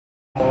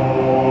The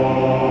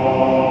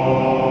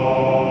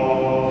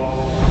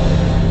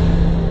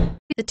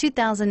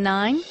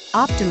 2009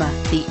 Optima.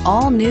 The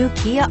all-new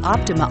Kia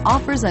Optima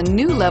offers a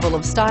new level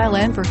of style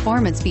and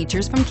performance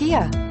features from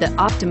Kia. The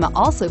Optima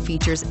also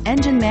features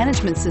engine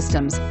management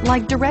systems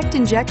like direct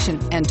injection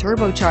and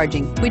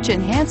turbocharging, which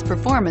enhance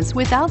performance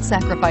without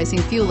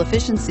sacrificing fuel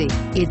efficiency.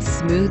 Its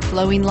smooth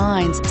flowing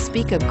lines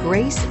speak of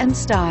grace and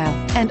style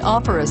and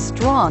offer a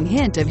strong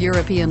hint of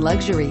European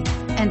luxury,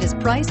 and is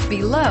priced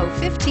below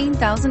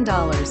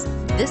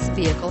 $15,000. This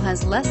vehicle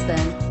has less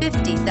than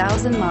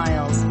 50,000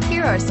 miles.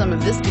 Here are some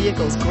of this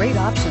vehicle's great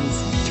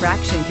options: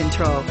 traction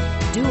control,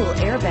 dual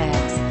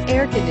airbags,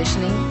 air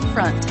conditioning,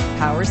 front,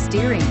 power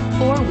steering,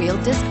 four-wheel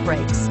disc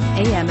brakes,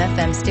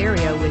 AM/FM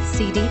stereo with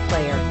CD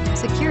player,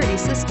 security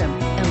system,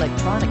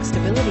 electronic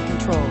stability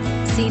control,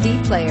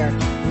 CD player,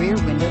 rear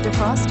window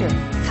defroster.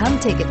 Come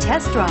take a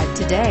test drive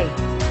today.